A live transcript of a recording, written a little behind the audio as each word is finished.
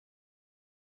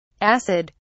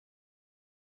Acid.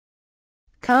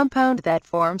 Compound that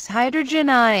forms hydrogen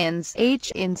ions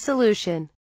H in solution.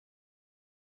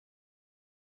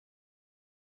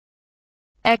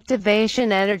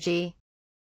 Activation energy.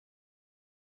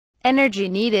 Energy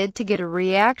needed to get a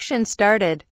reaction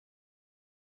started.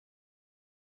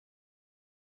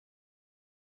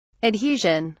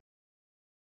 Adhesion.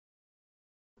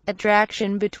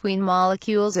 Attraction between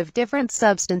molecules of different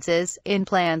substances. In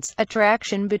plants,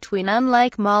 attraction between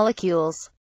unlike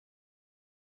molecules.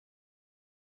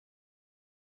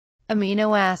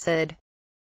 Amino acid.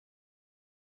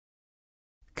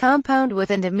 Compound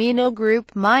with an amino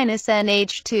group minus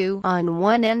NH2 on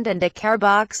one end and a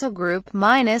carboxyl group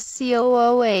minus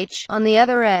COOH on the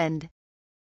other end.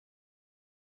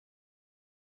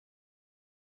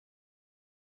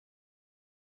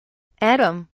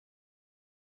 Atom.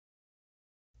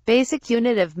 Basic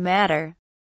unit of matter.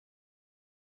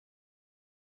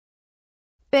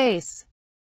 Base.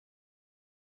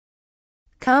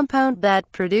 Compound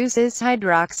that produces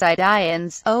hydroxide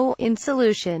ions O in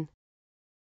solution.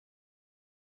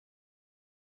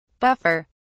 Buffer.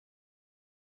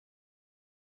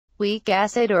 Weak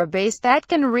acid or base that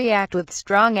can react with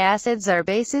strong acids or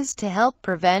bases to help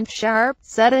prevent sharp,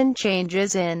 sudden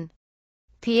changes in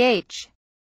pH.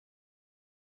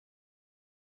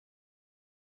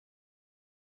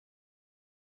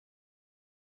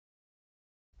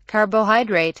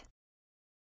 Carbohydrate.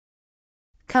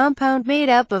 Compound made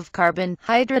up of carbon,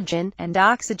 hydrogen, and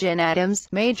oxygen atoms,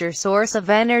 major source of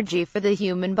energy for the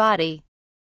human body.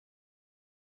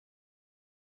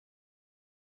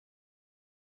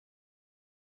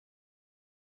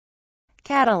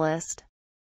 Catalyst.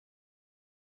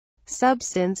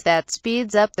 Substance that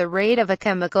speeds up the rate of a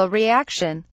chemical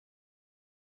reaction.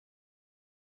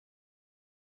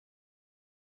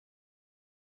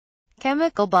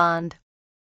 Chemical bond.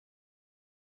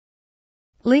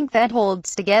 Link that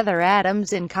holds together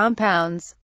atoms in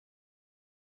compounds.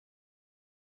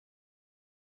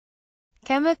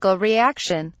 Chemical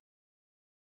reaction.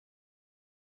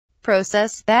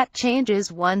 Process that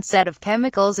changes one set of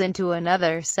chemicals into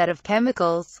another set of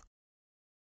chemicals.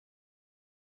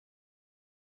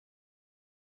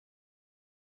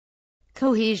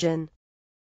 Cohesion.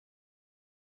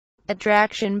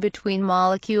 Attraction between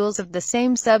molecules of the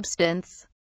same substance.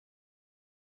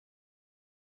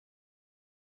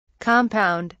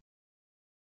 Compound.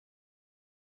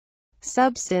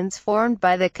 Substance formed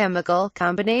by the chemical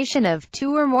combination of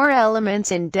two or more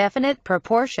elements in definite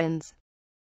proportions.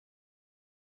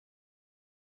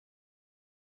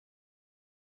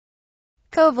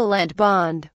 Covalent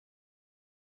bond.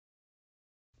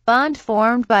 Bond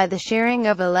formed by the sharing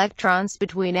of electrons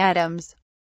between atoms.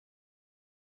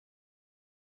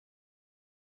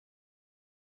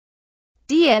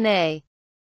 DNA.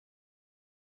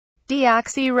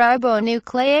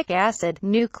 Deoxyribonucleic acid,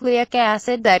 nucleic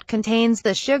acid that contains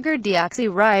the sugar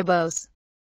deoxyribose.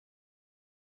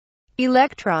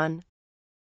 Electron.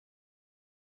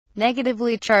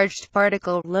 Negatively charged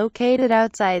particle located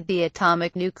outside the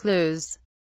atomic nucleus.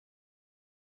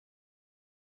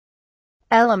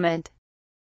 Element.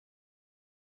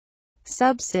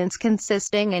 Substance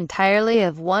consisting entirely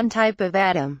of one type of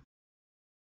atom.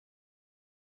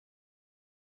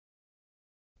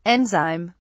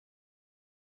 Enzyme.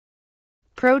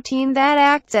 Protein that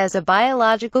acts as a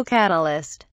biological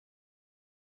catalyst.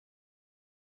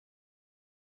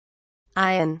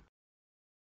 Ion.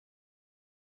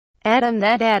 Atom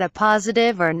that had a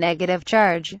positive or negative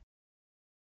charge.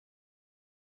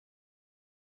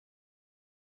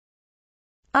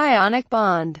 Ionic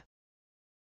bond.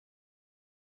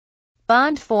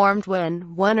 Bond formed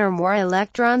when one or more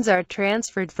electrons are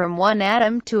transferred from one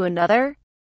atom to another.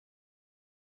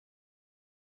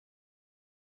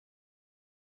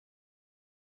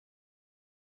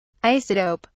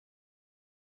 Isotope.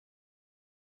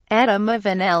 Atom of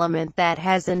an element that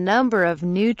has a number of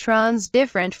neutrons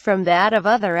different from that of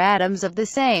other atoms of the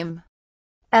same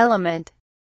element.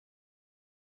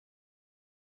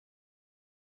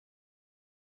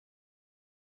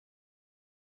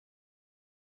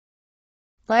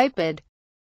 Lipid.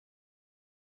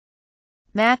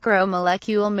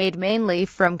 Macromolecule made mainly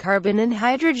from carbon and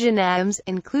hydrogen atoms,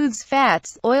 includes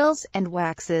fats, oils, and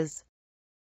waxes.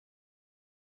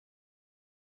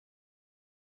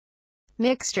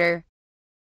 Mixture.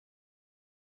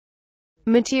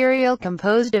 Material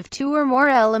composed of two or more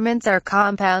elements or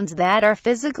compounds that are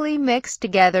physically mixed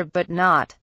together but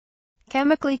not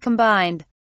chemically combined.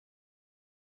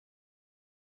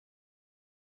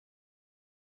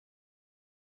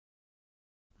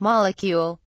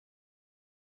 Molecule.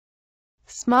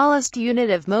 Smallest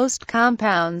unit of most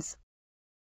compounds.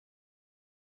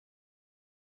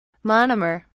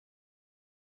 Monomer.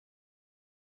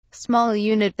 Small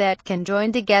unit that can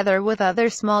join together with other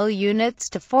small units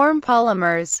to form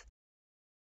polymers.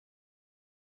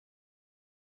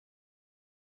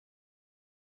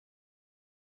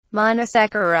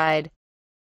 Monosaccharide.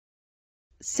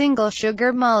 Single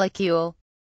sugar molecule.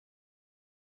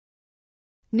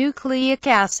 Nucleic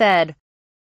acid.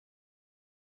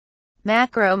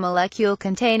 Macromolecule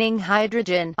containing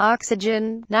hydrogen,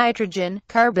 oxygen, nitrogen,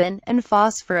 carbon, and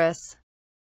phosphorus.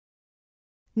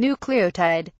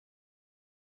 Nucleotide.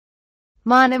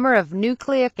 Monomer of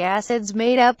nucleic acids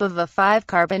made up of a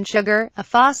 5-carbon sugar, a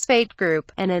phosphate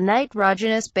group, and a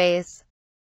nitrogenous base.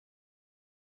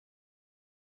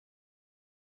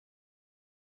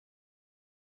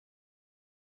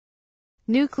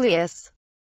 Nucleus.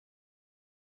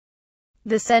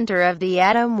 The center of the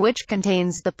atom which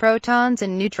contains the protons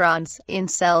and neutrons, in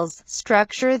cells,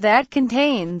 structure that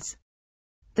contains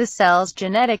the cell's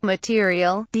genetic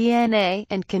material, DNA,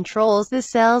 and controls the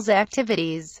cell's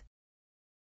activities.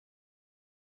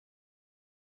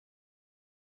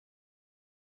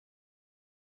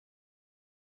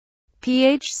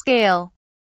 pH scale.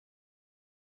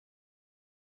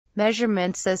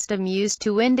 Measurement system used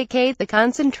to indicate the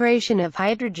concentration of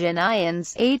hydrogen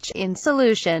ions H in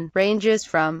solution, ranges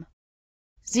from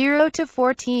 0 to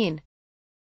 14.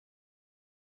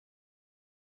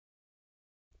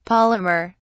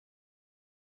 Polymer.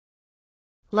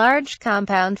 Large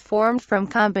compound formed from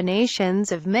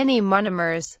combinations of many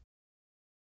monomers.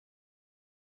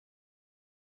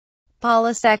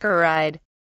 Polysaccharide.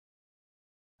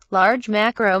 Large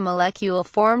macromolecule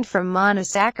formed from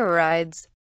monosaccharides.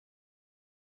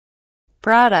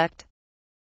 Product.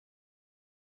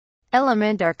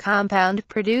 Element or compound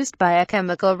produced by a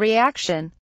chemical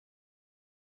reaction.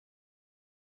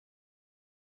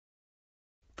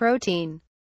 Protein.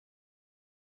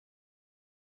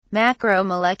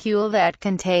 Macromolecule that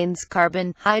contains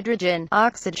carbon, hydrogen,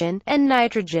 oxygen, and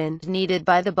nitrogen, needed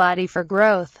by the body for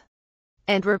growth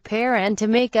and repair and to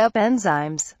make up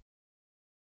enzymes.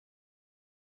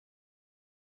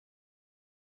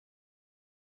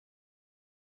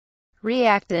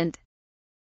 Reactant.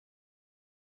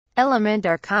 Element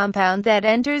or compound that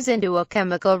enters into a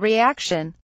chemical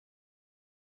reaction.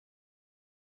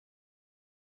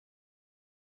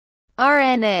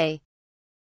 RNA.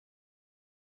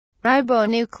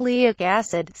 Ribonucleic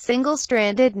acid,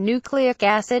 single-stranded nucleic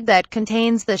acid that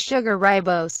contains the sugar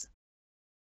ribose.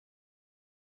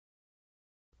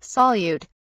 Solute.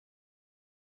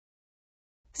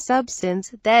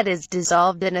 Substance that is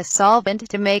dissolved in a solvent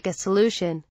to make a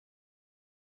solution.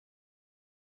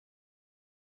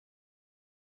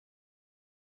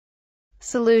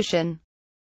 Solution.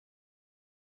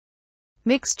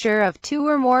 Mixture of two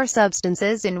or more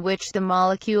substances in which the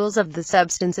molecules of the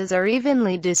substances are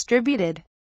evenly distributed.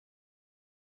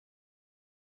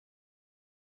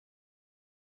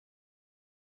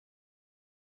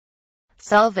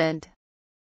 Solvent.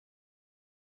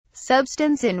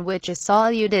 Substance in which a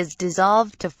solute is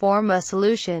dissolved to form a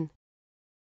solution.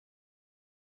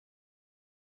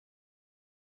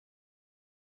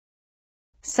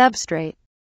 Substrate.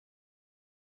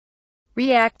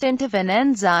 Reactant of an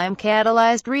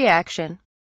enzyme-catalyzed reaction.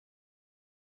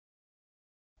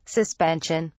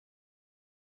 Suspension.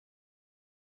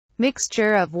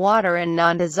 Mixture of water and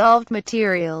non-dissolved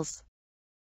materials.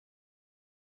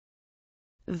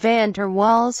 Van der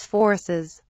Waals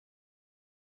forces.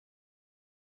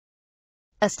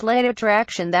 A slight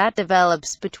attraction that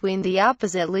develops between the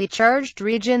oppositely charged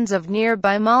regions of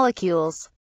nearby molecules.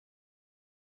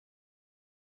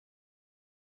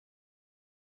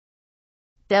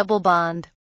 Double bond.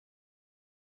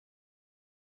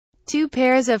 Two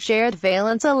pairs of shared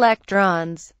valence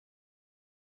electrons.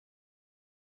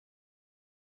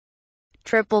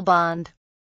 Triple bond.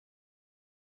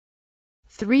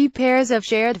 Three pairs of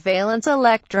shared valence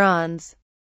electrons.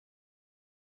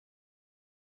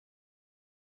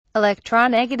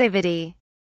 Electronegativity.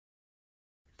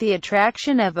 The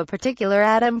attraction of a particular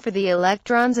atom for the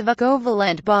electrons of a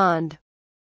covalent bond.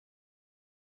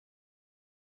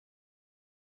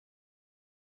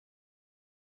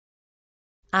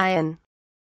 Ion.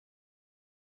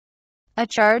 A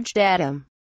charged atom.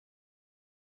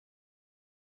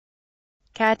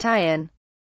 Cation.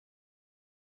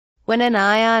 When an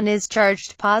ion is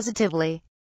charged positively.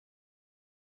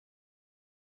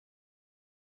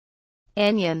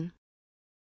 Anion.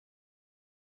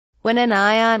 When an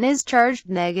ion is charged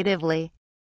negatively.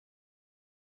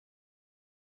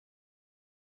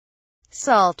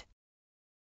 Salt.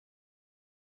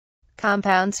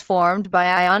 Compounds formed by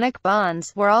ionic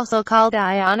bonds were also called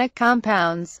ionic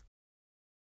compounds.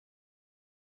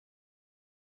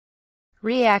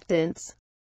 reactants,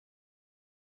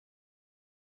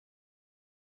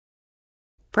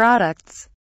 products.